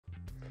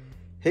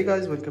Hey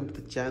guys, welcome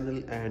to the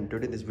channel, and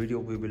today in this video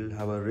we will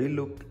have a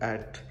relook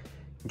at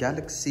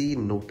Galaxy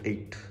Note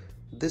 8.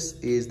 This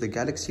is the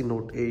Galaxy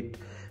Note 8.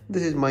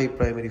 This is my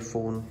primary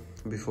phone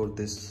before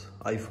this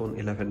iPhone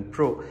 11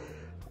 Pro.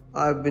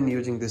 I've been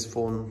using this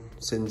phone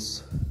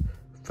since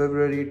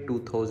February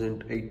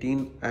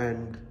 2018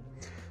 and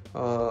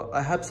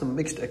I have some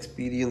mixed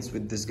experience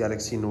with this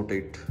Galaxy Note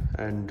 8,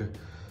 and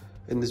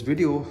in this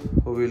video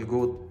we will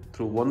go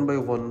through one by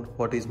one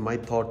what is my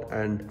thought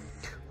and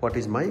what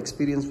is my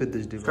experience with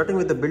this device. Starting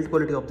with the build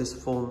quality of this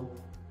phone,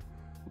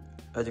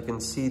 as you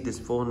can see, this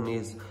phone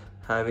is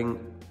having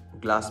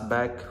glass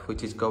back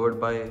which is covered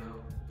by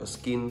a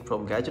skin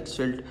from Gadget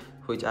Shield,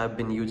 which I have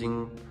been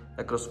using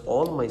across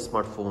all my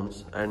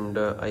smartphones, and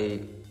I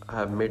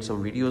have made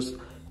some videos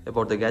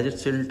about the Gadget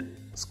Shield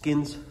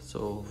skins,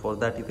 so for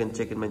that you can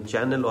check in my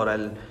channel or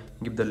I'll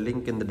give the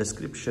link in the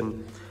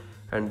description.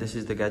 And this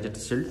is the Gadget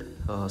Shield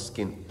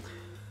skin.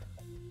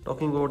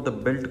 Talking about the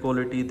build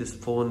quality, this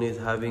phone is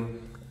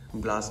having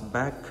glass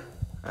back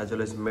as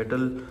well as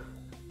metal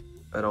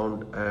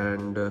around,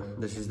 and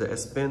this is the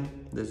S Pen,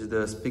 this is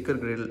the speaker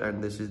grill,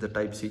 and this is the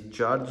Type-C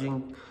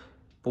charging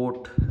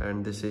port,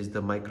 and this is the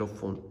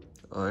microphone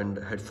and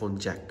headphone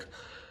jack.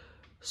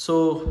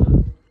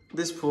 So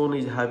this phone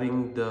is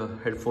having the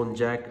headphone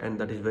jack, and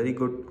that is very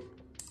good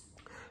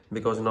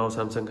because now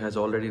Samsung has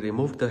already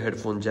removed the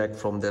headphone jack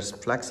from their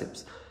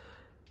flagships.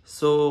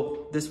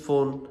 So this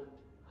phone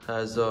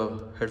has a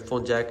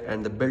headphone jack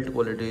and the build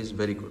quality is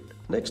very good.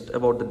 Next,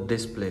 about the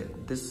display.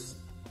 This,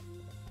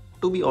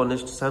 to be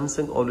honest,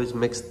 Samsung always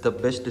makes the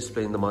best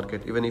display in the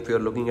market. Even if you are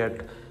looking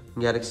at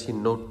Galaxy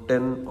Note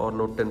 10 or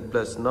Note 10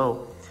 Plus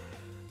now,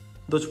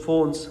 those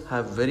phones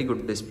have very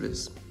good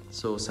displays.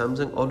 So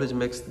Samsung always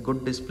makes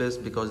good displays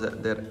because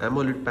their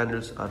AMOLED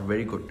panels are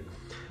very good.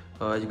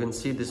 As you can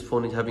see, this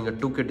phone is having a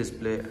 2K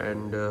display,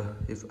 and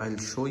if I'll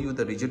show you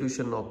the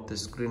resolution of the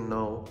screen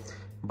now,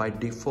 by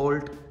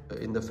default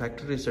in the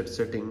factory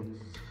setting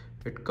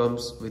it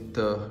comes with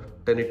the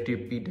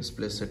 1080p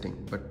display setting,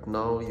 but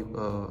now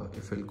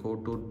if we'll go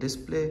to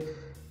display,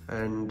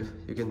 and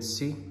you can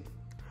see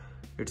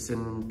it's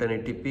in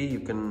 1080p, you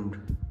can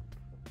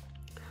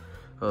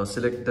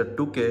select the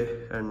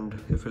 2K,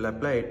 and if you'll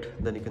apply it,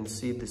 then you can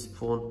see this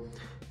phone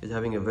is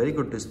having a very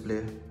good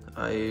display.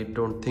 I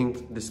don't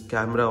think this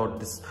camera or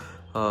this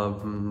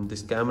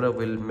camera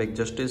will make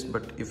justice,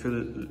 but if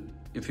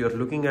you're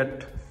looking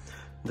at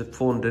the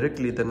phone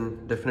directly,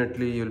 then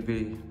definitely you'll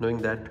be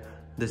knowing that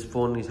this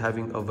phone is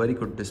having a very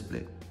good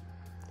display.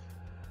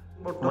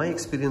 About my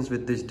experience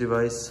with this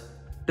device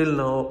till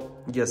now,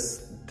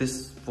 yes,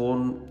 this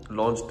phone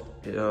launched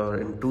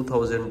in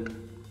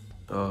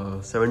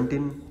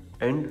 2017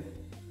 end,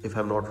 if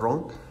I'm not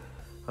wrong,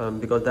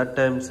 because that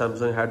time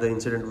Samsung had the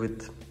incident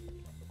with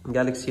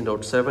Galaxy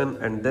Note 7,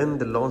 and then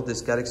they launched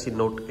this Galaxy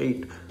Note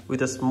 8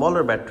 with a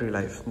smaller battery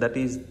life. That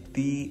is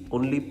the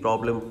only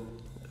problem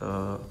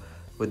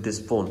with this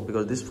phone,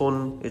 because this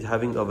phone is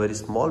having a very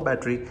small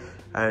battery,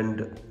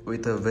 and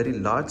with a very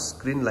large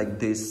screen like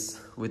this,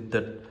 with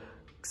the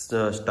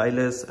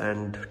stylus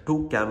and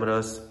two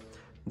cameras,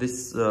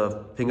 this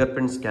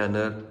fingerprint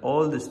scanner,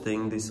 all this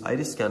thing, this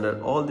iris scanner,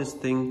 all these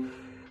things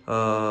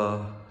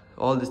are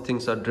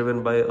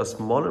driven by a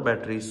smaller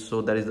battery.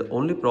 So that is the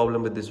only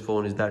problem with this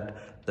phone, is that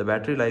the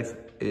battery life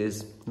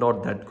is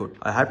not that good.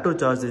 I have to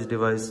charge this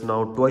device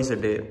now twice a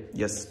day.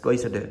 Yes,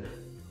 twice a day.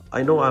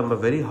 I know I'm a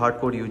very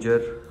hardcore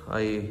user.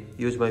 I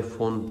use my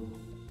phone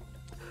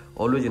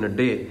always in a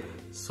day.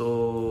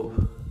 So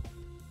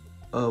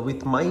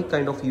with my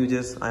kind of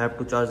users, I have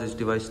to charge this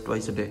device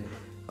twice a day.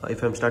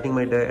 If I'm starting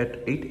my day at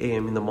 8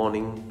 AM in the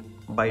morning,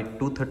 by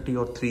 2:30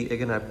 or 3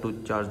 again I have to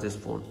charge this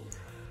phone.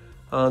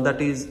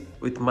 That is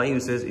with my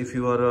users. If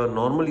you are a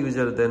normal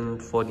user, then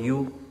for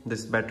you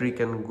this battery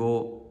can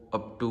go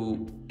up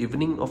to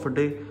evening of a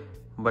day,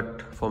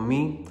 but for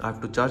me I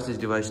have to charge this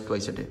device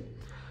twice a day.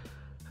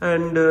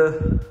 And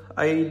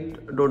I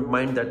don't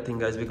mind that thing,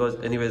 guys, because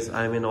anyways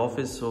I'm in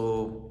office,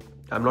 so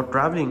I'm not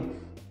traveling.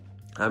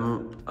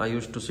 I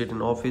used to sit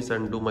in office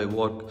and do my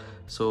work,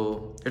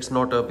 so it's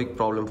not a big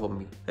problem for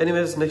me.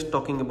 Anyways, next,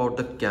 talking about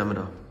the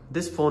camera.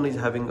 This phone is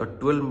having a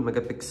 12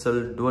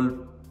 megapixel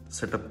dual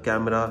setup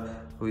camera,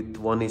 with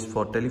one is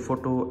for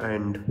telephoto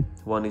and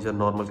one is a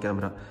normal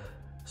camera.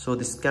 So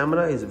this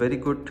camera is very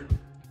good.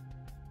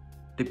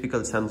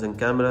 Typical Samsung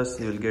cameras,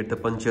 you will get the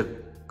puncher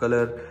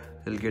color,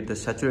 you'll get the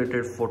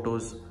saturated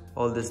photos,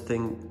 all this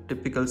thing,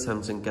 typical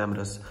Samsung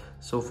cameras.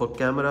 So for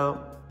camera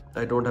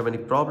I don't have any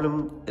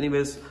problem.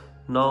 Anyways,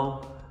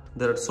 now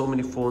there are so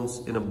many phones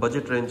in a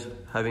budget range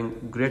having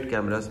great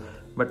cameras,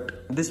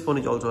 but this phone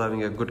is also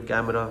having a good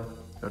camera.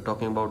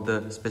 Talking about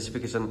the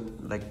specification,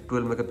 like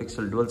 12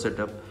 megapixel dual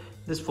setup,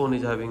 this phone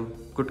is having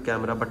good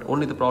camera, but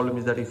only the problem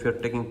is that if you're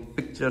taking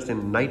pictures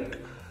in night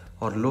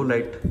or low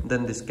light,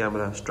 then this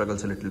camera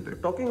struggles a little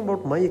bit. Talking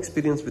about my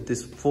experience with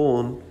this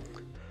phone,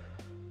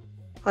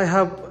 I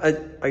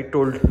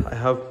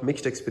have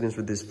mixed experience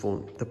with this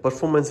phone. The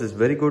performance is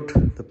very good.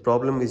 The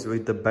problem is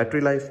with the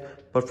battery life.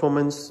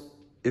 Performance,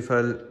 if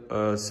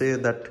I'll say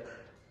that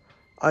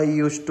I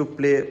used to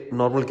play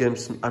normal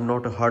games. I'm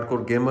not a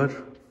hardcore gamer,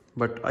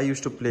 but I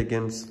used to play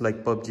games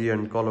like PUBG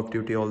and Call of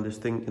Duty, all this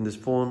thing in this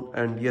phone.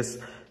 And yes,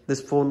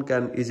 this phone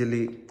can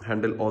easily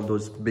handle all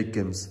those big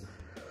games.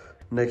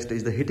 Next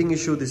is the heating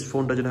issue. This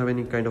phone doesn't have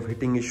any kind of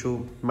heating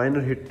issue.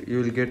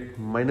 You will get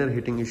minor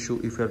heating issue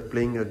if you are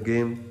playing a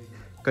game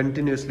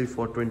continuously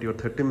for 20 or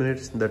 30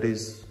 minutes. That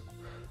is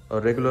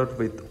regular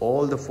with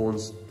all the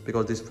phones,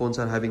 because these phones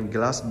are having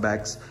glass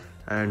backs,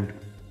 and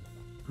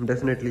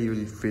definitely you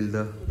will feel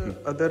the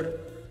other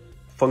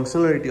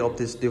functionality of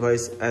this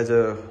device. As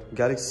a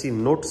Galaxy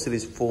Note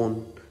series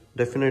phone,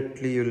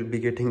 definitely you will be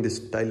getting this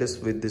stylus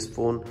with this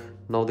phone.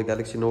 Now the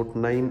Galaxy Note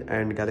 9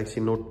 and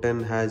Galaxy Note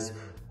 10 has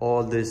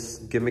all these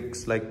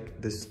gimmicks,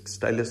 like this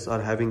stylus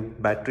are having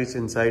batteries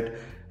inside,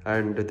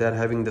 and they are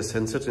having the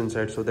sensors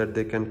inside so that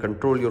they can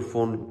control your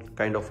phone,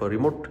 kind of a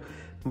remote.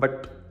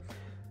 But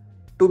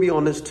to be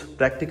honest,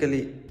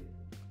 practically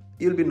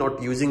you'll be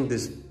not using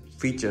these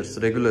features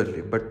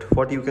regularly, but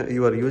what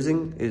you are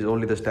using is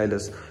only the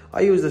stylus.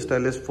 I use the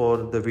stylus for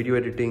the video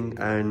editing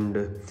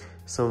and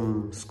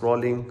some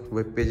scrolling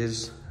web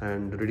pages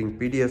and reading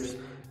PDFs.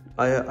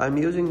 I'm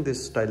using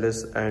this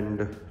stylus,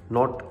 and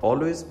not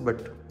always,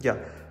 but yeah,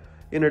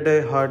 in a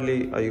day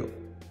hardly I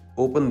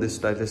open this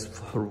stylus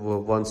for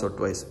once or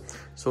twice.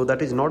 So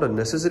that is not a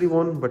necessary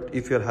one, but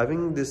if you're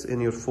having this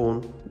in your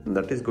phone,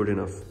 that is good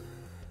enough.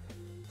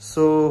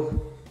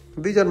 So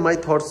these are my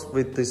thoughts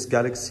with this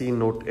Galaxy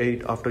Note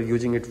 8 after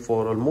using it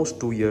for almost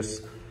 2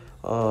 years.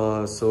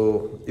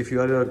 So if you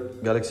are a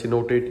Galaxy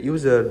Note 8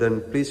 user,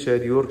 then please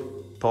share your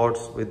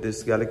thoughts with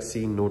this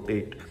Galaxy Note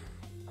 8.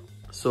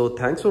 So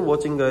thanks for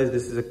watching, guys.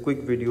 This is a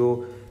quick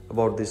video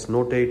about this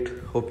Note 8.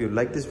 Hope you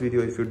like this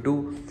video. If you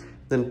do,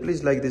 then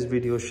please like this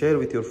video, share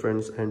with your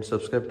friends, and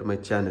subscribe to my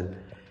channel.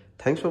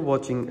 Thanks for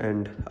watching,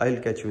 and I'll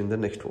catch you in the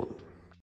next one.